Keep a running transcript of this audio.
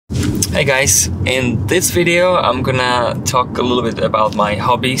Hey guys, in this video I'm gonna talk a little bit about my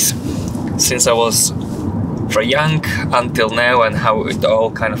hobbies since I was very young until now and how it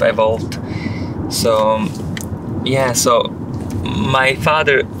all kind of evolved. So my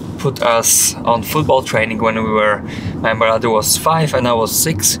father put us on football training when my brother was 5 and I was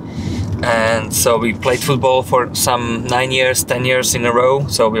 6, and so we played football for some 9 years, 10 years in a row.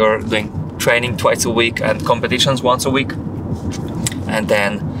 So we were doing training twice a week and competitions once a week, and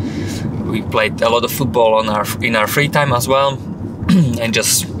then we played a lot of football in our free time as well. And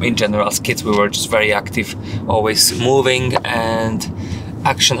just in general, as kids, we were just very active, always moving and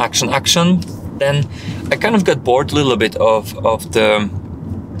action. Then I kind of got bored a little bit of the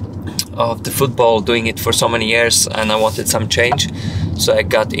football, doing it for so many years, and I wanted some change. So I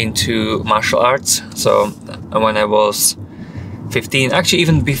got into martial arts. So when I was 15, actually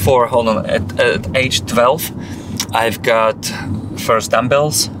even before, at age 12, I've got first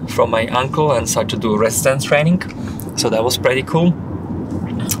dumbbells from my uncle and started to do resistance training. So that was pretty cool.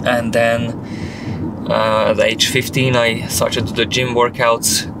 And then at age 15, I started to do gym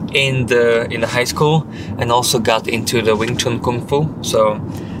workouts in the high school, and also got into the Wing Chun Kung Fu. So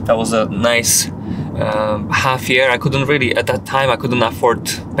that was a nice half year. At that time, I couldn't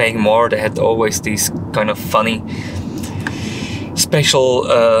afford paying more. They had always these kind of funny special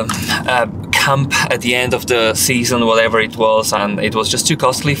camp at the end of the season, whatever it was, and it was just too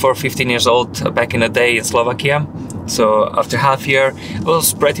costly for 15 years old back in the day in Slovakia. So after half year, I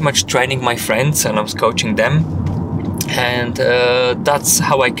was pretty much training my friends and I was coaching them, and that's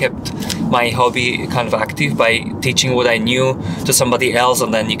how I kept my hobby kind of active, by teaching what I knew to somebody else,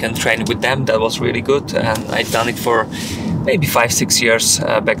 and then you can train with them. That was really good, and I'd done it for maybe 5-6 years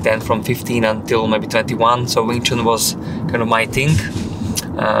back then, from 15 until maybe 21. So Wing Chun was kind of my thing.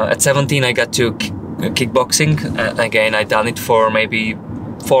 At 17, I got to kickboxing. Again, I'd done it for maybe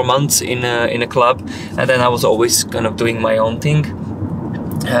 4 months in a club, and then I was always kind of doing my own thing,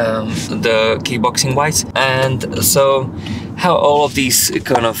 the kickboxing wise. And so how all of these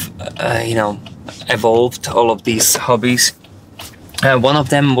kind of evolved, all of these hobbies. One of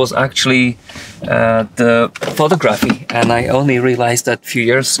them was actually the photography, and I only realized that a few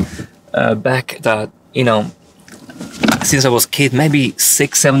years back that, since I was a kid, maybe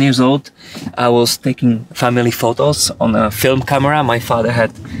 6-7 years old, I was taking family photos on a film camera. My father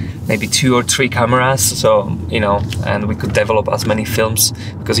had maybe 2 or 3 cameras, so and we could develop as many films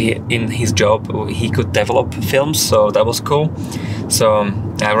because in his job he could develop films, so that was cool. So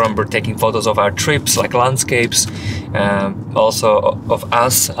I remember taking photos of our trips, like landscapes, also of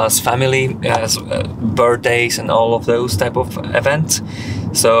us as family, as birthdays and all of those type of events.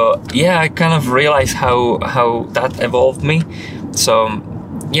 So yeah, I kind of realized how that evolved me. So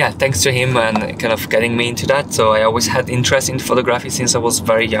yeah, thanks to him and kind of getting me into that. So I always had interest in photography since I was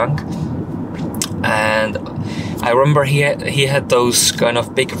very young. And I remember he had those kind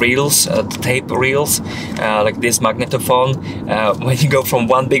of big reels, tape reels, like this magnetophone, when you go from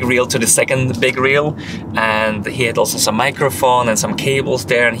one big reel to the second big reel. And he had also some microphone and some cables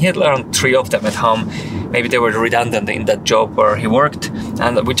there, and he had around 3 of them at home. Maybe they were redundant in that job where he worked.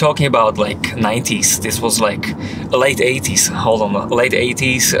 And we're talking about like 90s. This was like late 80s, late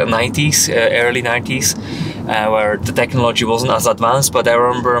 80s, 90s, early 90s, where the technology wasn't as advanced. But I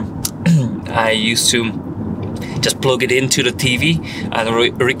remember I used to just plug it into the TV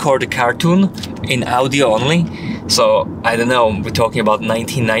and record a cartoon in audio only. So I don't know, we're talking about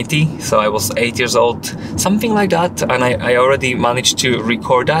 1990, so I was 8 years old, something like that, and I already managed to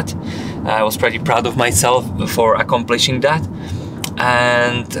record that. I was pretty proud of myself for accomplishing that.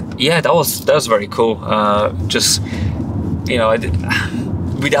 And yeah, that was very cool. Just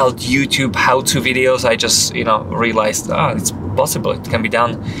without YouTube how-to videos, I just realized it's possible, it can be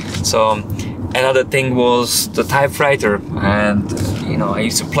done. So another thing was the typewriter, and I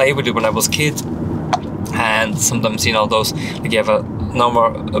used to play with it when I was a kid. And sometimes those, like, you have a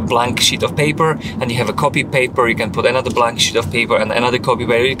blank sheet of paper and you have a copy paper, you can put another blank sheet of paper and another copy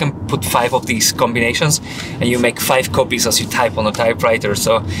paper. You can put 5 of these combinations and you make 5 copies as you type on a typewriter.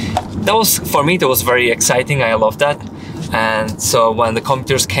 So that was, for me, that was very exciting. I loved that. And so when the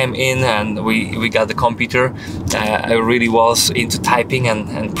computers came in and we got the computer, I really was into typing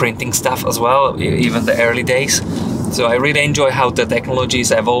and printing stuff as well, even the early days. So I really enjoy how the technology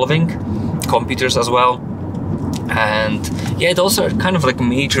is evolving, computers as well. And yeah, it also kind of like a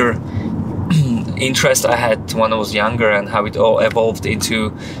major interest I had when I was younger, and how it all evolved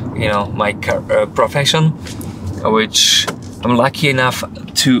into my profession, which I'm lucky enough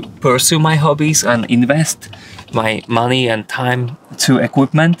to pursue my hobbies and invest my money and time to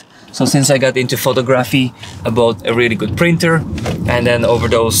equipment So since I got into photography, I bought a really good printer, and then over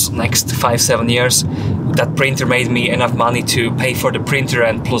those next 5-7 years, that printer made me enough money to pay for the printer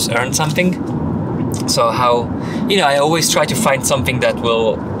and plus earn something. So I always try to find something that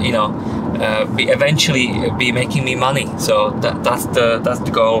will, eventually be making me money. So that's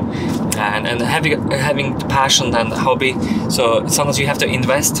the goal, and having the passion and the hobby. So sometimes you have to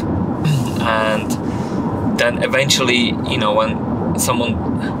invest, and then eventually, when someone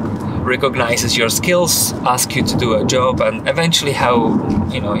recognizes your skills, ask you to do a job, and eventually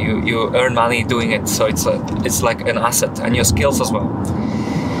you earn money doing it. So it's like an asset, and your skills as well.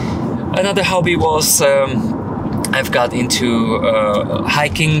 Another hobby was I've got into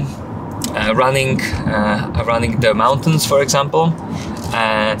hiking, running the mountains, for example,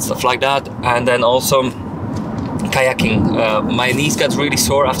 and stuff like that, and then also kayaking. My knees got really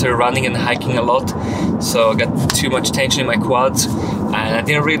sore after running and hiking a lot, so I got too much tension in my quads, and I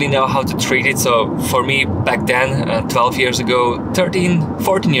didn't really know how to treat it. So for me back then, 12 years ago,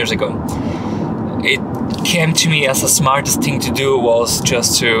 14 years ago, it came to me as the smartest thing to do was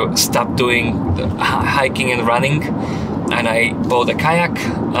just to stop doing the hiking and running, and I bought a kayak,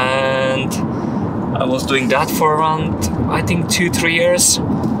 and I was doing that for around, I think, 2-3 years.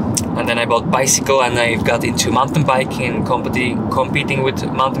 And then I bought bicycle, and I got into mountain biking, competing with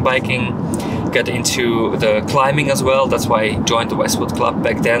mountain biking, got into the climbing as well. That's why I joined the Westwood Club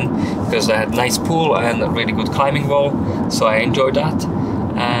back then, because I had a nice pool and a really good climbing wall, so I enjoyed that.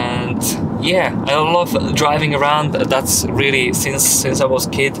 And yeah, I love driving around. That's really since I was a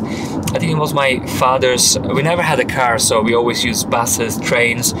kid. I think it was my father's. We never had a car, so we always used buses,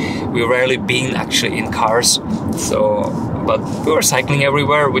 trains. We rarely been actually in cars. But we were cycling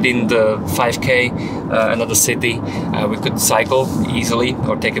everywhere within the 5K, another city. We could cycle easily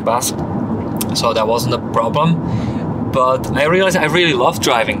or take a bus, so that wasn't a problem. But I realized I really love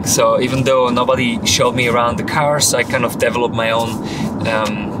driving. So even though nobody showed me around the cars, I kind of developed my own,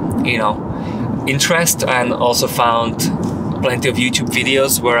 interest, and also found plenty of YouTube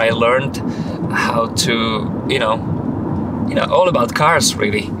videos where I learned how to, all about cars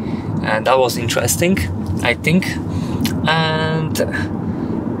really, and that was interesting, I think. And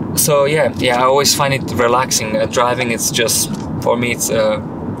so I always find it relaxing. Driving, it's just, for me, it's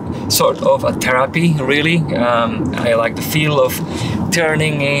sort of a therapy really. I like the feel of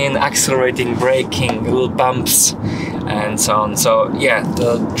turning in, accelerating, braking, little bumps, and so on. So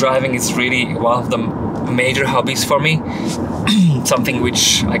the driving is really one of the major hobbies for me. Something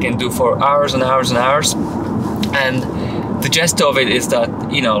which I can do for hours and hours and hours. And the gist of it is that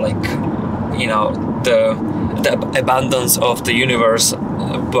the abundance of the universe,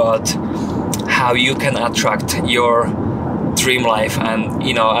 but how you can attract your dream life. And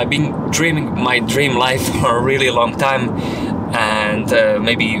I've been dreaming my dream life for a really long time, and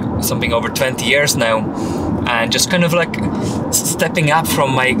maybe something over 20 years now, and just kind of like stepping up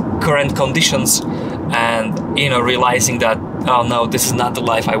from my current conditions, and realizing that, oh no, this is not the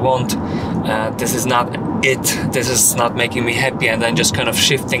life I want, this is not it, this is not making me happy, and then just kind of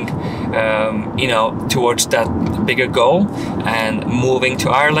shifting towards that bigger goal. And moving to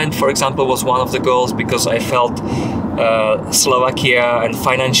Ireland, for example, was one of the goals, because I felt Slovakia and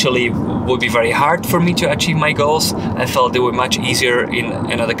financially would be very hard for me to achieve my goals. I felt they were much easier in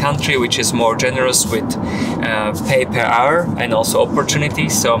another country which is more generous with pay per hour and also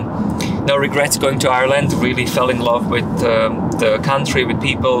opportunities. So no regrets going to Ireland. Really fell in love with the country, with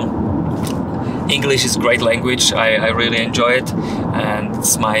people. English is a great language. I really enjoy it, and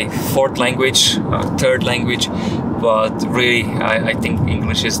it's my third language, but really I think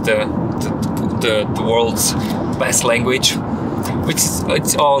English is the world's best language, which is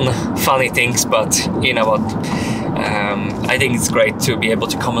its own funny things, but you know what, I think it's great to be able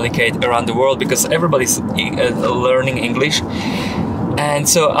to communicate around the world, because everybody's learning English. And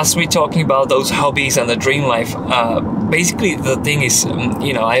so as we're talking about those hobbies and the dream life, basically the thing is,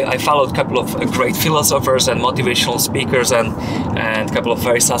 I followed a couple of great philosophers and motivational speakers and a couple of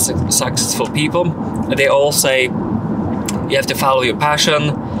very successful people. They all say you have to follow your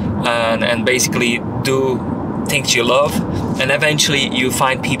passion and basically do things you love, and eventually you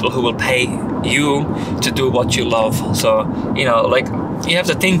find people who will pay you to do what you love. So you have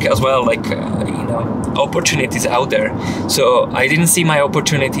to think as well, opportunities out there. So I didn't see my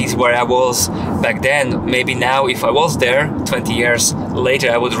opportunities where I was back then. Maybe now, if I was there 20 years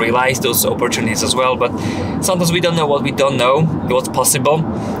later, I would realize those opportunities as well. But sometimes we don't know what we don't know, what's possible.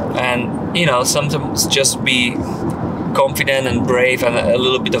 And sometimes just be confident and brave and a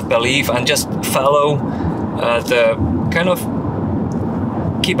little bit of belief, and just follow the kind of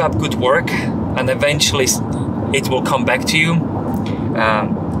keep up good work, and eventually it will come back to you.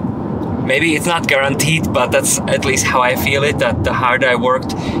 maybe it's not guaranteed, but that's at least how I feel it, that the harder I worked,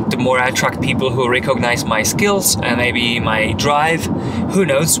 the more I attract people who recognize my skills and maybe my drive. Who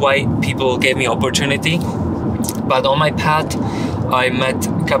knows why people gave me opportunity. But on my path, I met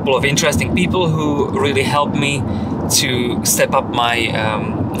a couple of interesting people who really helped me to step up my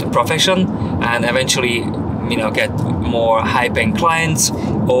profession and eventually, get more high-paying clients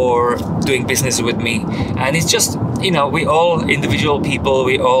or doing business with me. And it's just, we all individual people,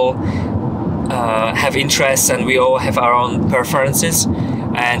 we all have interests and we all have our own preferences.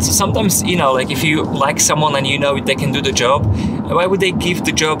 And so sometimes, if you like someone and they can do the job, why would they give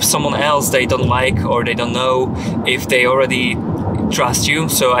the job someone else they don't like or they don't know if they already trust you?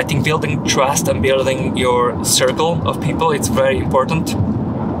 So I think building trust and building your circle of people, it's very important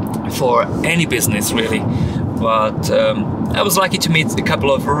for any business, really. But I was lucky to meet a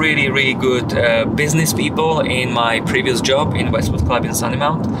couple of really, really good business people in my previous job in Westwood Club in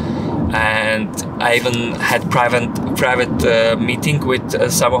Sunnymount. And I even had private meeting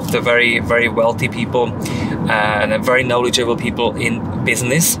with some of the very, very wealthy people and very knowledgeable people in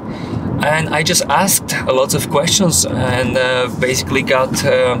business. And I just asked a lot of questions and basically got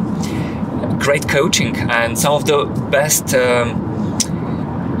great coaching. And some of the best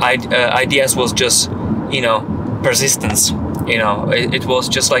ideas was just, persistence. It was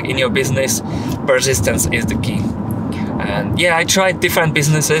just like in your business, persistence is the key. And yeah, I tried different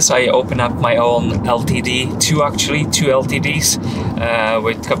businesses. I opened up my own LTD, two LTDs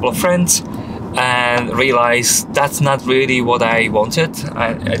with a couple of friends, and realized that's not really what I wanted.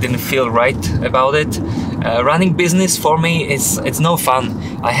 I didn't feel right about it. Running business for me, it's no fun.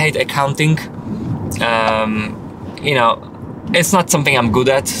 I hate accounting. It's not something I'm good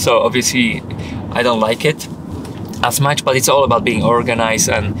at, so obviously I don't like it as much, but it's all about being organized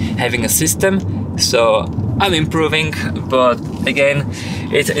and having a system. So I'm improving, but again,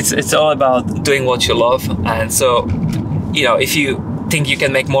 it's all about doing what you love. And so, if you think you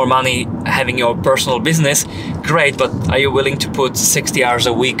can make more money having your personal business, great, but are you willing to put 60 hours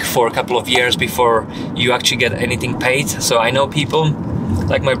a week for a couple of years before you actually get anything paid? So I know people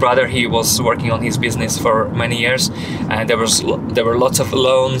like my brother, he was working on his business for many years, and there were lots of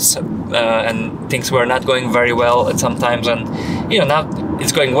loans and things were not going very well at some times. And now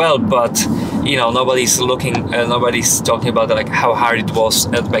it's going well, but nobody's talking about like how hard it was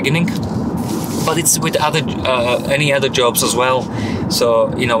at the beginning. But it's with any other jobs as well.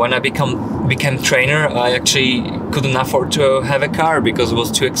 So when I became trainer, I actually couldn't afford to have a car because it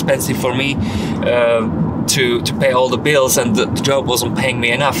was too expensive for me to pay all the bills, and the job wasn't paying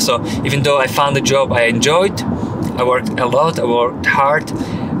me enough. So even though I found a job I enjoyed, I worked a lot, I worked hard,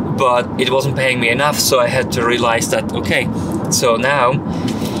 but it wasn't paying me enough. So I had to realize that, okay, so now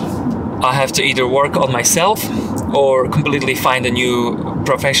I have to either work on myself or completely find a new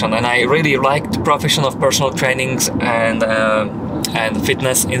profession. And I really liked the profession of personal trainings and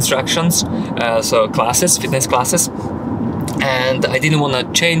fitness instructions, so fitness classes. And I didn't want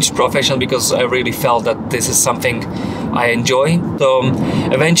to change profession because I really felt that this is something I enjoy. So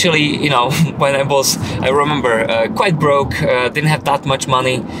eventually, when I remember quite broke, didn't have that much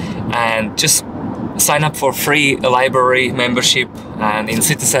money, and just sign up for free library membership and in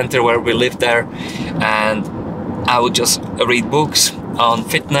city center where we lived there, and I would just read books on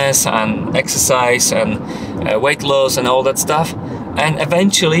fitness and exercise and weight loss and all that stuff. And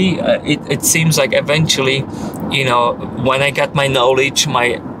eventually, it seems like when I got my knowledge,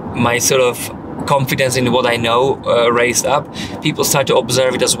 my sort of confidence in what I know raised up, people start to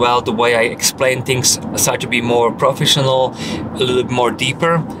observe it as well. The way I explain things start to be more professional, a little bit more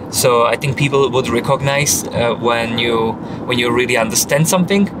deeper. So I think people would recognize when you really understand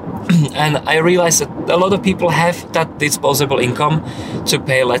something. And I realized that a lot of people have that disposable income to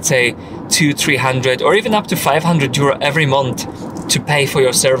pay, let's say, 200-300 or even up to 500 euro every month to pay for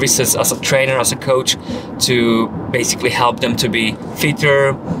your services as a trainer, as a coach, to basically help them to be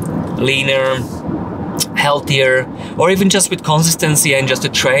fitter, leaner, healthier, or even just with consistency and just to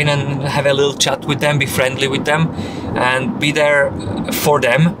train and have a little chat with them, be friendly with them, and be there for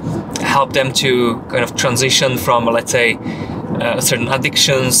them, help them to kind of transition from, let's say, certain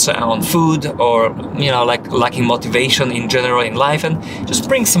addictions on food, or like lacking motivation in general in life, and just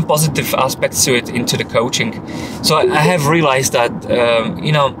bring some positive aspects to it into the coaching. So I have realized that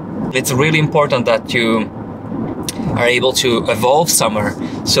it's really important that you are able to evolve somewhere.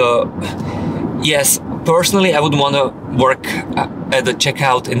 So yes, personally I would want to work at the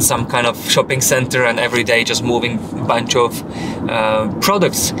checkout in some kind of shopping center and every day just moving a bunch of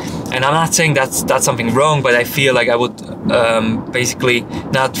products. And I'm not saying that's something wrong, but I feel like I would basically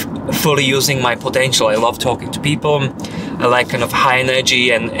not fully using my potential. I love talking to people. I like kind of high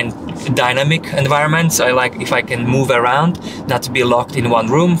energy and dynamic environments. I like if I can move around, not to be locked in one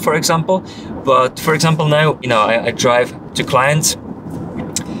room, for example. But for example, now, I drive to clients,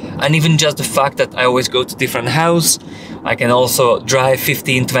 and even just the fact that I always go to different house, I can also drive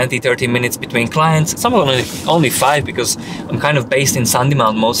 15, 20, 30 minutes between clients. Some of them only 5, because I'm kind of based in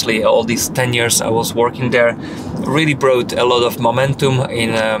Sandymount mostly. All these 10 years I was working there really brought a lot of momentum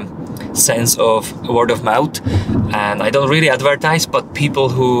in sense of word of mouth. And I don't really advertise, but people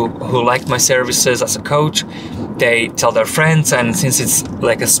who liked my services as a coach, they tell their friends. And since it's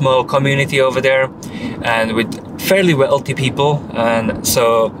like a small community over there, and with fairly wealthy people, and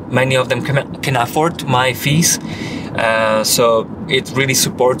so many of them can afford my fees, so it really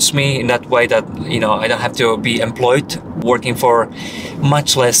supports me in that way, that I don't have to be employed working for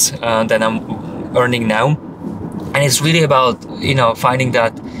much less than I'm earning now. And it's really about finding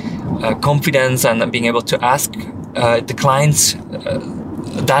that confidence and being able to ask the clients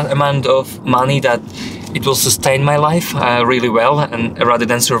that amount of money that it will sustain my life really well, and rather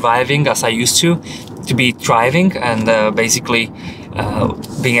than surviving as I used to be thriving and basically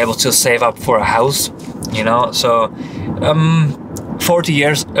being able to save up for a house. So 40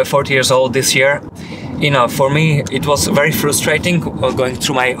 years old this year. For me it was very frustrating going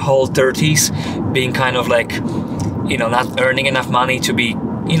through my whole 30s, being kind of like not earning enough money to be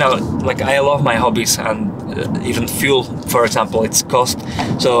like, I love my hobbies, and even fuel, for example, it's cost.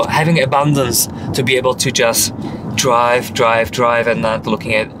 So having abundance to be able to just drive and not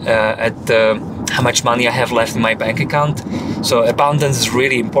looking at how much money I have left in my bank account. So abundance is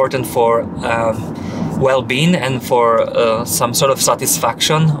really important for well-being and for some sort of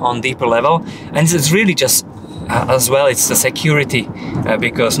satisfaction on deeper level. And it's really just as well, it's the security,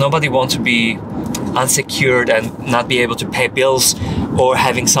 because nobody wants to be unsecured and not be able to pay bills, or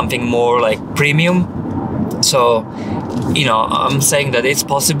having something more like premium. So I'm saying that it's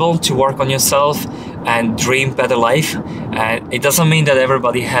possible to work on yourself and dream better life, and it doesn't mean that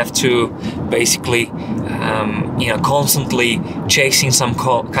everybody have to basically constantly chasing some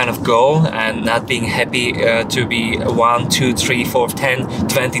kind of goal and not being happy to be 1, 2, 3, 4, 10,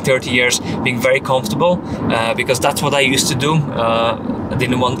 20, 30 years being very comfortable, because that's what I used to do. I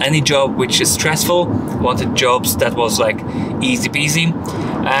didn't want any job which is stressful, wanted jobs that was like easy peasy,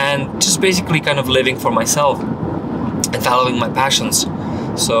 and just basically kind of living for myself and following my passions.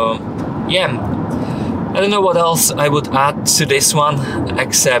 So yeah, I don't know what else I would add to this one,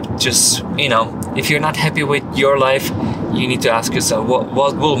 except just, if you're not happy with your life, you need to ask yourself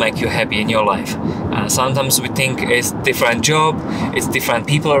what will make you happy in your life. Sometimes we think it's different job, it's different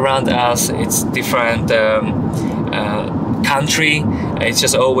people around us, it's different country, it's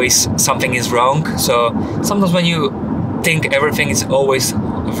just always something is wrong. So sometimes when you think everything is always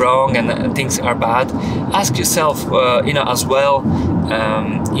wrong and things are bad, ask yourself as well,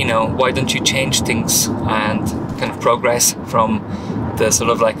 why don't you change things and kind of progress from the sort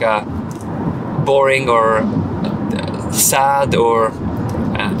of like a boring or sad or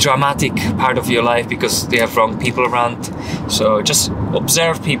dramatic part of your life because they have wrong people around. So just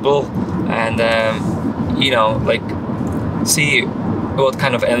observe people and like see what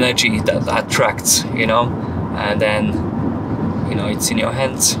kind of energy that attracts, and then it's in your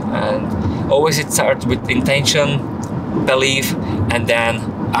hands. And always it starts with intention, belief, and then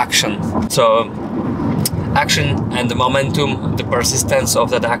action. So action and the momentum, the persistence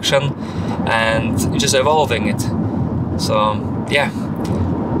of that action, and just evolving it. So yeah,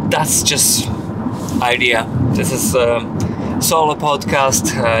 that's just idea. This is a solo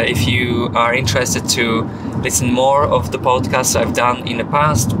podcast. If you are interested to listen more of the podcasts I've done in the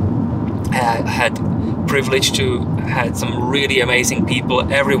past, I had privilege to had some really amazing people,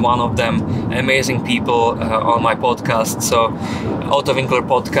 every one of them amazing people on my podcast. So Oto Winkler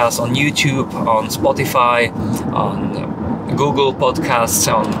Podcast on YouTube, on Spotify, on Google Podcasts,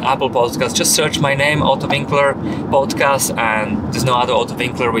 on Apple Podcasts. Just search my name, Oto Winkler Podcast, and there's no other Oto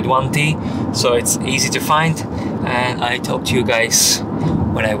Winkler with 1 T, so it's easy to find. And I talk to you guys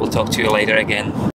when I will talk to you later again.